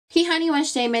He honey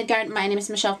Wednesday Midgard. My name is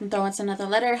Michelle from Throw What's Another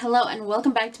Letter. Hello and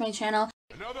welcome back to my channel.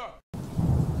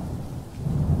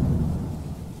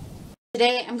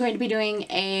 Today I'm going to be doing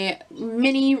a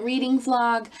mini reading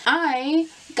vlog. I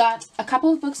got a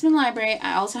couple of books from the library.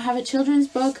 I also have a children's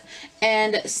book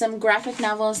and some graphic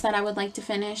novels that I would like to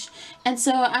finish. And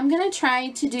so I'm gonna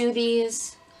try to do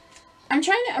these. I'm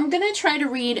gonna try to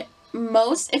read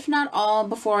most, if not all,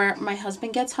 before my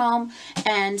husband gets home,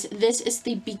 and this is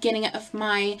the beginning of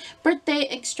my birthday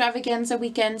extravaganza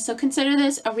weekend, so consider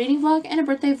this a reading vlog and a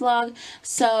birthday vlog.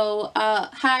 So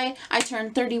hi, I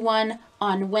turned 31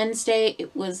 on Wednesday.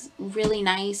 It was really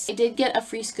nice. I did get a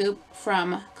free scoop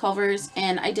from Culver's,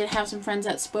 and I did have some friends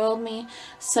that spoiled me,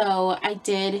 so I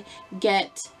did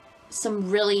get some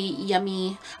really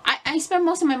yummy, I spent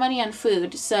most of my money on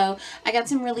food, so I got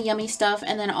some really yummy stuff,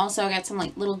 and then also I got some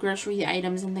like little grocery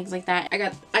items and things like that.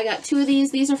 I got two of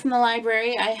these are from the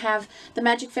library. I have The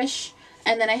Magic Fish,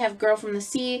 and then I have Girl from the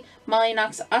Sea, Molly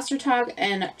Knox Ostertag,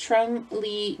 and Trung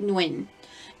Le Nguyen.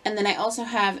 And then I also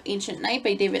have Ancient Night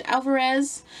by David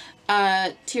Alvarez,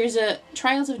 Trials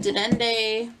of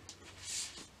Didende,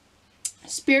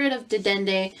 Spirit of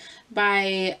Didende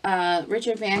by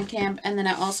Richard Van Camp, and then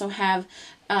I also have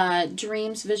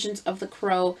Dreams, Visions of the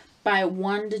Crow by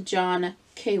Wanda John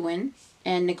Kewin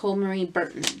and Nicole Marie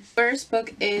Burton. First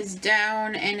book is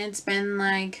down, and it's been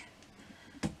like,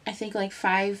 I think like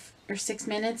 5 or 6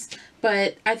 minutes,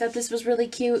 but I thought this was really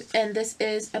cute, and this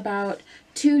is about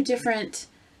two different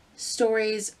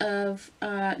stories of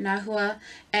Nahua,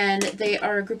 and they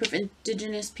are a group of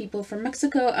indigenous people from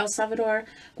Mexico, El Salvador,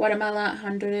 Guatemala,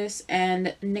 Honduras,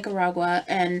 and Nicaragua.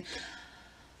 And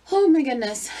oh my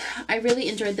goodness, I really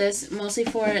enjoyed this, mostly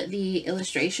for the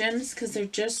illustrations, because they're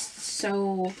just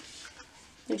so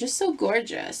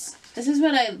gorgeous. This is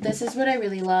what I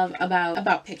really love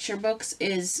about picture books,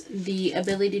 is the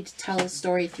ability to tell a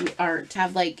story through art, to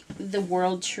have like the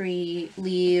world tree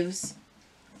leaves.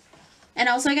 And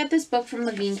also I got this book from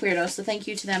Levine Querido, so thank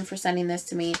you to them for sending this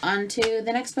to me. On to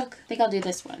the next book. I think I'll do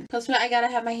this one. Plus I gotta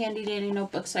have my handy dandy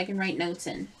notebook so I can write notes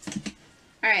in.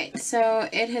 Alright, so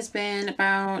it has been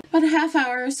about a half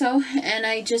hour or so, and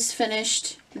I just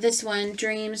finished this one,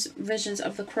 Dreams, Visions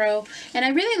of the Crow, and I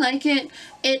really like it.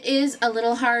 It is a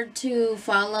little hard to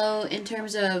follow in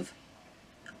terms of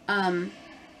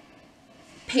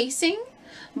pacing,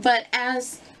 but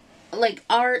as like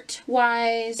art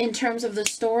wise, in terms of the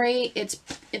story, it's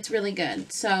really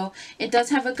good. So it does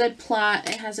have a good plot,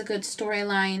 it has a good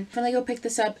storyline. Really go pick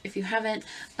this up if you haven't.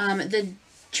 The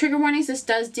trigger warnings: this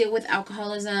does deal with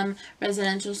alcoholism,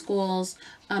 residential schools,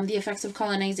 the effects of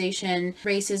colonization,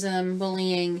 racism,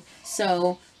 bullying,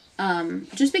 so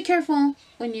just be careful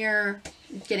when you're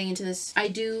getting into this. I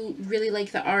do really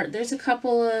like the art. There's a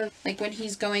couple of, like, when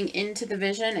he's going into the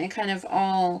vision, it kind of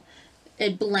all,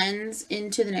 it blends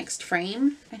into the next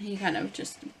frame, and he kind of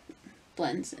just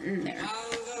blends in there.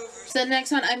 So the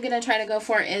next one I'm going to try to go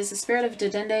for is The Spirit of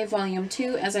Didende, Volume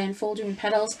 2, As I Unfold Dream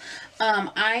Petals.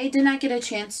 I did not get a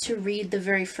chance to read the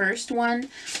very first one,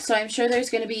 so I'm sure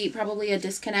there's going to be probably a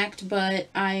disconnect, but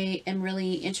I am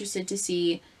really interested to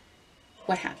see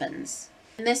what happens.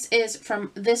 And this is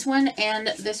from this one, and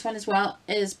this one as well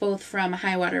is both from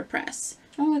Highwater Press.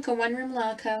 Oh, like a one-room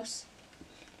log house.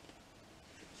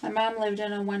 My mom lived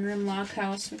in a one-room log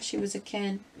house when she was a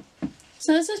kid.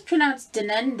 So this is pronounced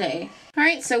Didende.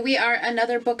 Alright, so we are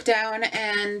another book down,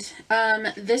 and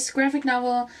this graphic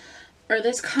novel, or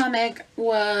this comic,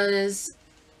 was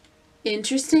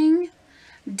interesting.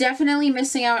 Definitely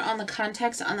missing out on the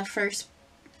context on the first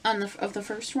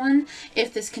one,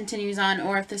 if this continues on,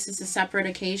 or if this is a separate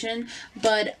occasion.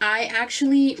 But I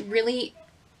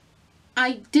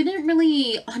didn't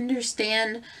really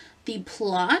understand the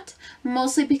plot,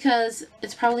 mostly because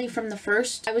it's probably from the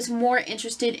first. I was more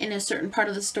interested in a certain part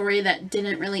of the story that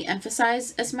didn't really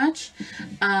emphasize as much,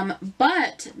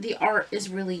 but the art is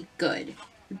really good.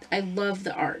 I love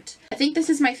the art. I think this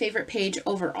is my favorite page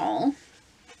overall,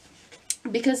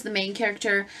 because the main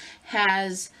character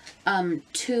has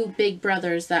two big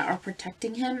brothers that are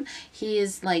protecting him. He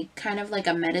is like kind of like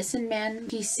a medicine man.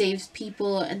 He saves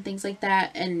people and things like that,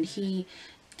 and he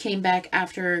came back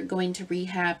after going to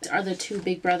rehab. Are the two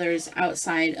big brothers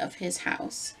outside of his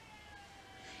house.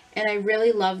 And I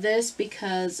really love this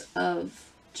because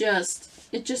of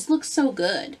it just looks so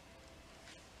good.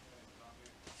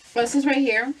 Well, this is right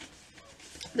here.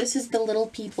 This is the little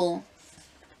people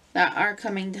that are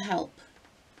coming to help.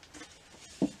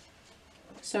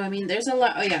 So, I mean, there's a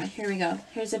lot. Oh yeah, here we go.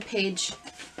 Here's a page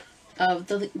of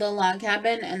the log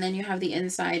cabin, and then you have the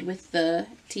inside with the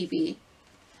TV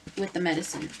with the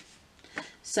medicine.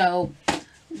 So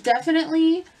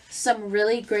definitely some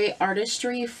really great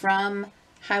artistry from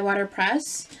Highwater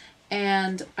Press,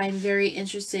 and I'm very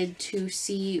interested to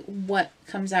see what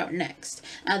comes out next.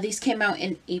 These came out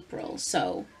in April,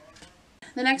 so.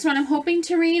 The next one I'm hoping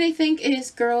to read, I think,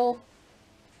 is Girl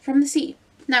from the Sea.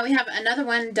 Now we have another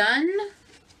one done.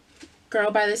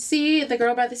 Girl by the Sea. The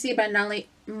Girl by the Sea by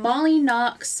Molly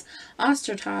Knox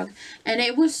Ostertag. And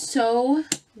it was so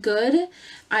good.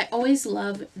 I always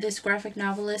love this graphic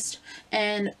novelist,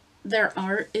 and their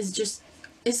art is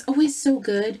always so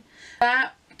good.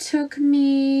 That took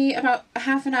me about a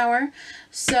half an hour.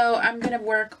 So I'm going to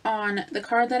work on the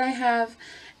card that I have,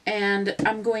 and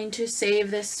I'm going to save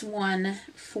this one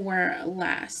for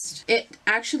last. It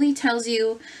actually tells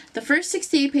you the first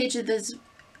 68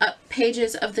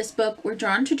 pages of this book were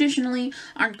drawn traditionally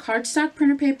on cardstock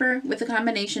printer paper with a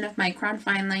combination of micron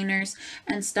fine liners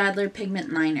and Staedtler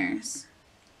pigment liners.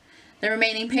 The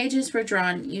remaining pages were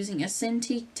drawn using a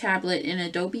Cintiq tablet in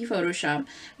Adobe Photoshop,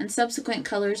 and subsequent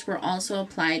colors were also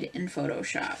applied in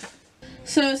Photoshop.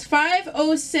 So it's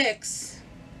 5:06,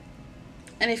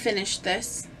 and I finished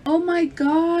this. Oh my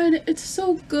god, it's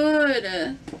so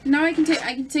good. Now I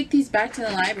can take these back to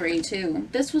the library too.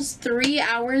 This was 3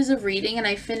 hours of reading, and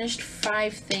I finished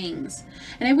 5 things.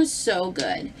 And it was so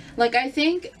good. Like, I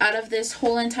think out of this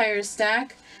whole entire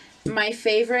stack, my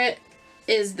favorite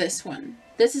is this one.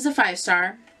 This is a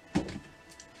 5-star.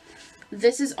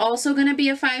 This is also gonna be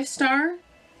a 5-star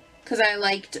because I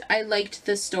liked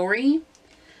the story.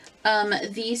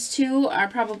 These two are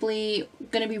probably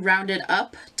going to be rounded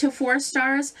up to 4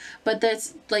 stars, but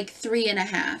that's like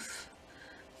 3.5,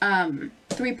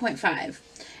 3.5.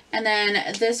 And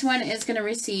then this one is going to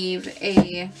receive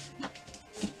a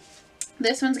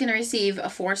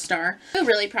 4-star. I feel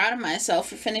really proud of myself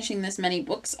for finishing this many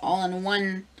books all in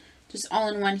one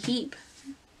heap.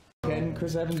 Can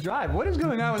Chris Evans drive? What is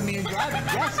going on with me and driving?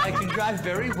 Yes, I can drive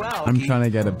very well. I'm trying to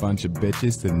get a bunch of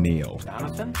bitches to kneel.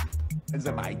 Jonathan? As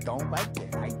if I don't like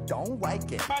it. I don't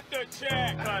like it. Cut the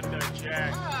check. Cut the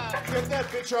check. Get that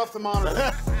bitch off the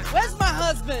monitor. Where's my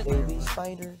husband? Baby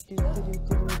spider. Baby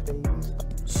spider.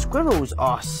 Squirrels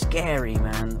are scary,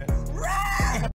 man.